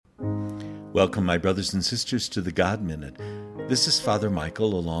Welcome, my brothers and sisters, to the God Minute. This is Father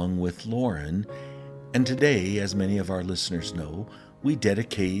Michael along with Lauren, and today, as many of our listeners know, we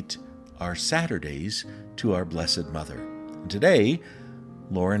dedicate our Saturdays to our Blessed Mother. And today,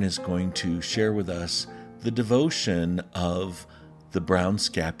 Lauren is going to share with us the devotion of the brown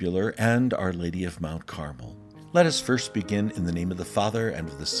scapular and Our Lady of Mount Carmel. Let us first begin in the name of the Father, and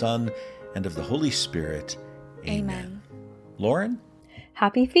of the Son, and of the Holy Spirit. Amen. Lauren?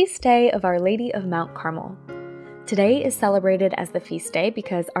 Happy feast day of Our Lady of Mount Carmel. Today is celebrated as the feast day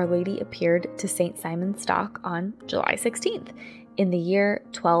because Our Lady appeared to St. Simon Stock on July 16th in the year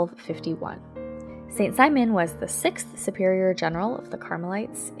 1251. St. Simon was the 6th Superior General of the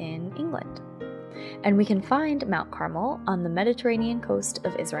Carmelites in England. And we can find Mount Carmel on the Mediterranean coast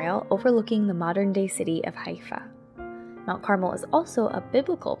of Israel overlooking the modern-day city of Haifa. Mount Carmel is also a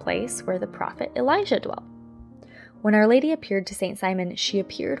biblical place where the prophet Elijah dwelt. When Our Lady appeared to St. Simon, she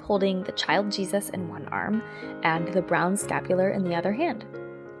appeared holding the child Jesus in one arm and the brown scapular in the other hand.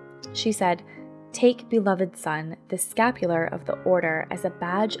 She said, "Take, beloved son, the scapular of the order as a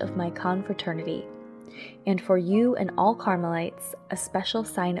badge of my confraternity, and for you and all Carmelites a special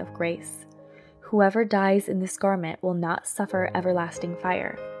sign of grace. Whoever dies in this garment will not suffer everlasting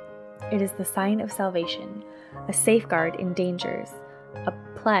fire. It is the sign of salvation, a safeguard in dangers, a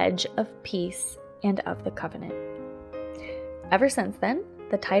pledge of peace and of the covenant." Ever since then,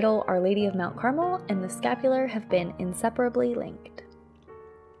 the title Our Lady of Mount Carmel and the scapular have been inseparably linked.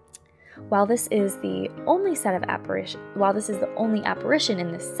 While this is the only apparition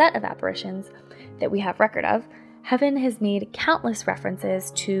in this set of apparitions that we have record of, heaven has made countless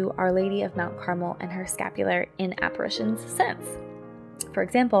references to Our Lady of Mount Carmel and her scapular in apparitions since. For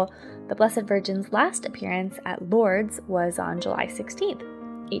example, the Blessed Virgin's last appearance at Lourdes was on July 16th,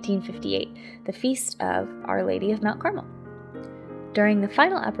 1858, the feast of Our Lady of Mount Carmel. During the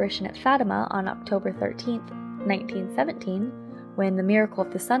final apparition at Fatima on October 13th, 1917, when the miracle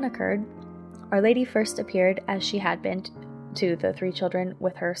of the sun occurred, Our Lady first appeared as she had been to the three children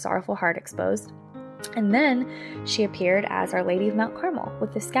with her sorrowful heart exposed, and then she appeared as Our Lady of Mount Carmel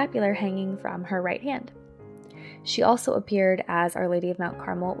with the scapular hanging from her right hand. She also appeared as Our Lady of Mount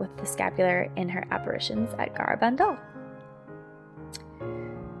Carmel with the scapular in her apparitions at Garabandal.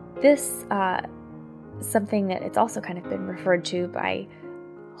 This something that it's also kind of been referred to by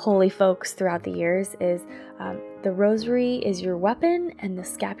holy folks throughout the years is the rosary is your weapon and the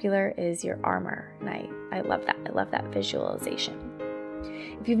scapular is your armor. And I love that. I love that visualization.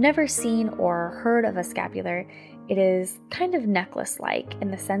 If you've never seen or heard of a scapular, it is kind of necklace-like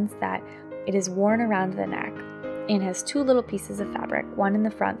in the sense that it is worn around the neck and has two little pieces of fabric, one in the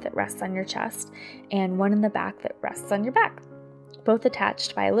front that rests on your chest and one in the back that rests on your back, both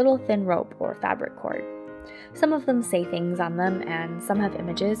attached by a little thin rope or fabric cord. Some of them say things on them, and some have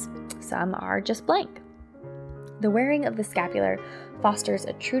images, some are just blank. The wearing of the scapular fosters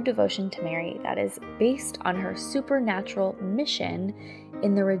a true devotion to Mary that is based on her supernatural mission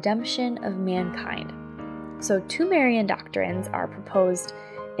in the redemption of mankind. So 2 Marian doctrines are proposed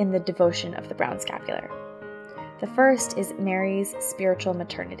in the devotion of the brown scapular. The first is Mary's spiritual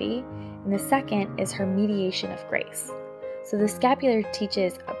maternity, and the second is her mediation of grace. So the scapular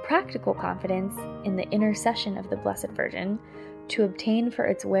teaches a practical confidence in the intercession of the Blessed Virgin to obtain for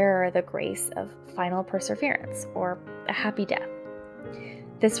its wearer the grace of final perseverance, or a happy death.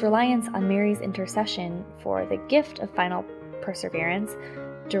 This reliance on Mary's intercession for the gift of final perseverance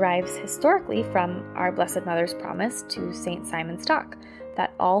derives historically from our Blessed Mother's promise to St. Simon Stock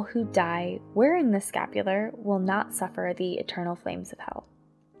that all who die wearing the scapular will not suffer the eternal flames of hell.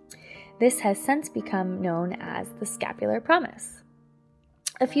 This has since become known as the scapular promise.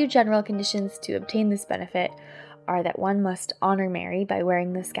 A few general conditions to obtain this benefit are that one must honor Mary by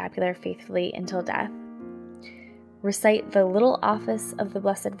wearing the scapular faithfully until death, recite the little office of the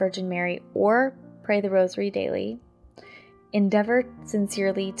Blessed Virgin Mary or pray the rosary daily, endeavor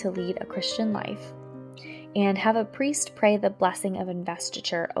sincerely to lead a Christian life, and have a priest pray the blessing of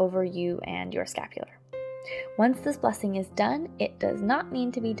investiture over you and your scapular. Once this blessing is done, it does not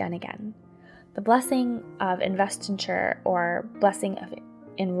need to be done again. The blessing of investiture or blessing of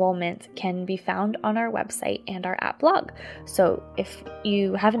enrollment can be found on our website and our app blog. So if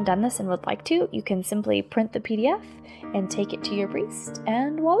you haven't done this and would like to, you can simply print the PDF and take it to your priest,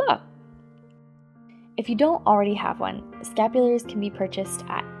 and voila! If you don't already have one, scapulars can be purchased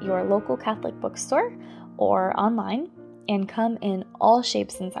at your local Catholic bookstore or online and come in all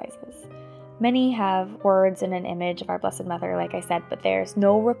shapes and sizes. Many have words and an image of our Blessed Mother, like I said, but there's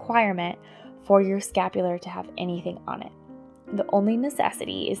no requirement for your scapular to have anything on it. The only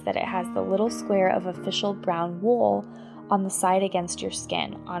necessity is that it has the little square of official brown wool on the side against your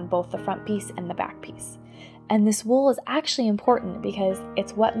skin on both the front piece and the back piece. And this wool is actually important because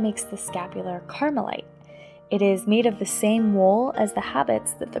it's what makes the scapular Carmelite. It is made of the same wool as the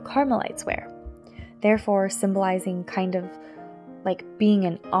habits that the Carmelites wear, therefore symbolizing kind of like being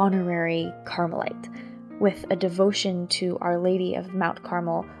an honorary Carmelite, with a devotion to Our Lady of Mount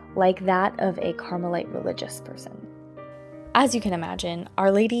Carmel like that of a Carmelite religious person. As you can imagine,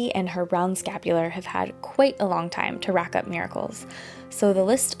 Our Lady and her brown scapular have had quite a long time to rack up miracles, so the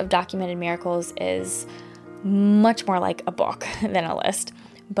list of documented miracles is much more like a book than a list,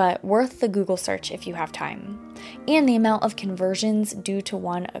 but worth the Google search if you have time. And the amount of conversions due to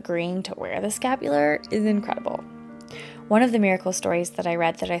one agreeing to wear the scapular is incredible. One of the miracle stories that I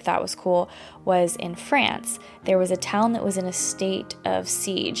read that I thought was cool was in France. There was a town that was in a state of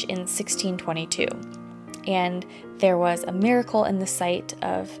siege in 1622, and there was a miracle in the sight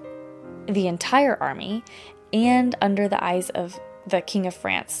of the entire army and under the eyes of the King of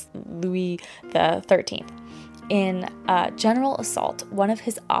France, Louis XIII. In a general assault, one of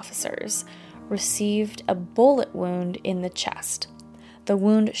his officers received a bullet wound in the chest. The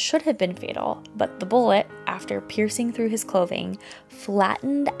wound should have been fatal, but the bullet, after piercing through his clothing,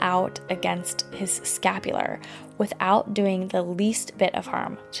 flattened out against his scapular without doing the least bit of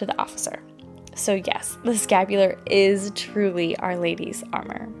harm to the officer. So yes, the scapular is truly Our Lady's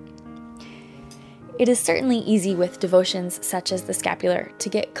armor. It is certainly easy with devotions such as the scapular to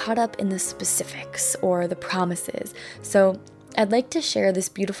get caught up in the specifics or the promises. So I'd like to share this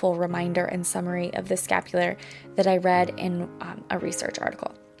beautiful reminder and summary of the scapular that I read in a research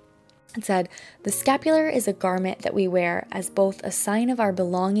article. It said, "The scapular is a garment that we wear as both a sign of our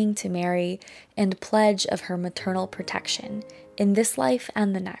belonging to Mary and pledge of her maternal protection in this life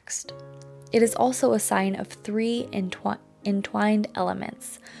and the next. It is also a sign of three entwined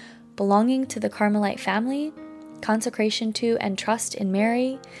elements: belonging to the Carmelite family, consecration to and trust in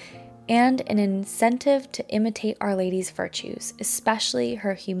Mary, and an incentive to imitate Our Lady's virtues, especially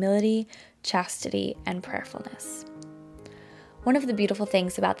her humility, chastity, and prayerfulness." One of the beautiful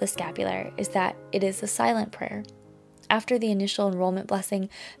things about the scapular is that it is a silent prayer. After the initial enrollment blessing,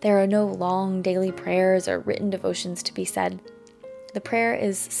 there are no long daily prayers or written devotions to be said. The prayer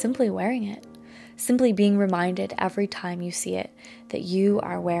is simply wearing it, simply being reminded every time you see it that you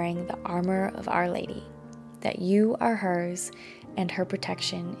are wearing the armor of Our Lady, that you are hers and her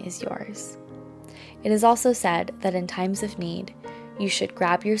protection is yours. It is also said that in times of need, you should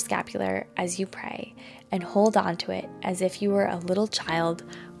grab your scapular as you pray and hold on to it as if you were a little child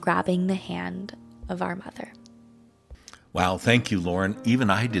grabbing the hand of our mother. Wow, thank you, Lauren. Even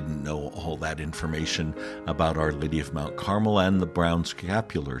I didn't know all that information about Our Lady of Mount Carmel and the brown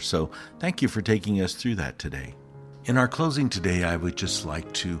scapular, so thank you for taking us through that today. In our closing today, I would just like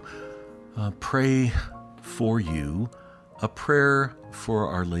to pray for you, a prayer for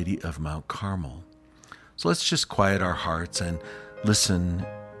Our Lady of Mount Carmel. So let's just quiet our hearts and listen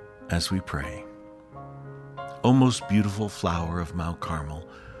as we pray. O most beautiful flower of Mount Carmel,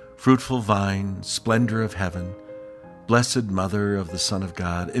 fruitful vine, splendor of heaven, Blessed Mother of the Son of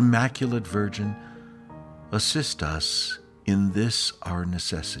God, Immaculate Virgin, assist us in this our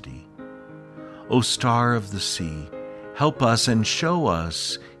necessity. O Star of the Sea, help us and show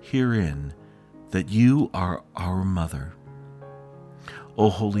us herein that you are our Mother. O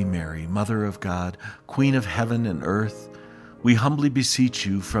Holy Mary, Mother of God, Queen of heaven and earth, we humbly beseech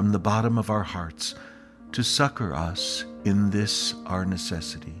you from the bottom of our hearts to succor us in this our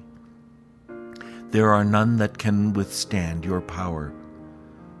necessity. There are none that can withstand your power.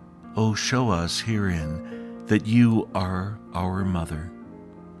 O show us herein that you are our Mother.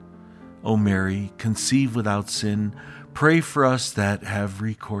 O Mary, conceived without sin, pray for us that have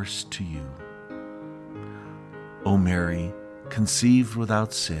recourse to you. O Mary, conceived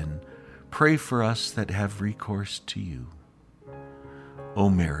without sin, pray for us that have recourse to you. O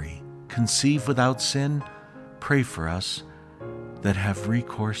Mary, conceived without sin, pray for us that have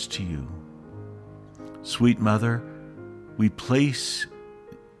recourse to you. Sweet Mother, we place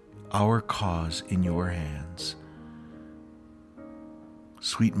our cause in your hands.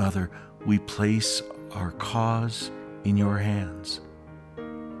 Sweet Mother, we place our cause in your hands.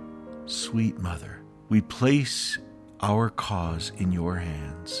 Sweet Mother, we place our cause in your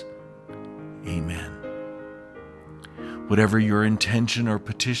hands. Amen. Whatever your intention or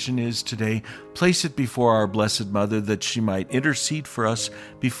petition is today, place it before our Blessed Mother that she might intercede for us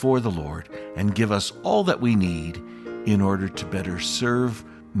before the Lord and give us all that we need in order to better serve,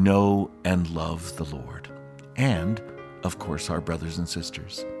 know, and love the Lord. And, of course, our brothers and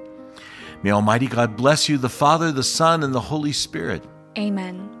sisters. May Almighty God bless you, the Father, the Son, and the Holy Spirit.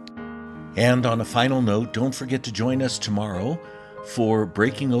 Amen. And on a final note, don't forget to join us tomorrow for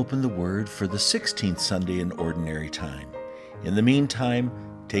Breaking Open the Word for the 16th Sunday in Ordinary Time. In the meantime,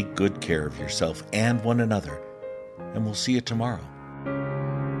 take good care of yourself and one another, and we'll see you tomorrow.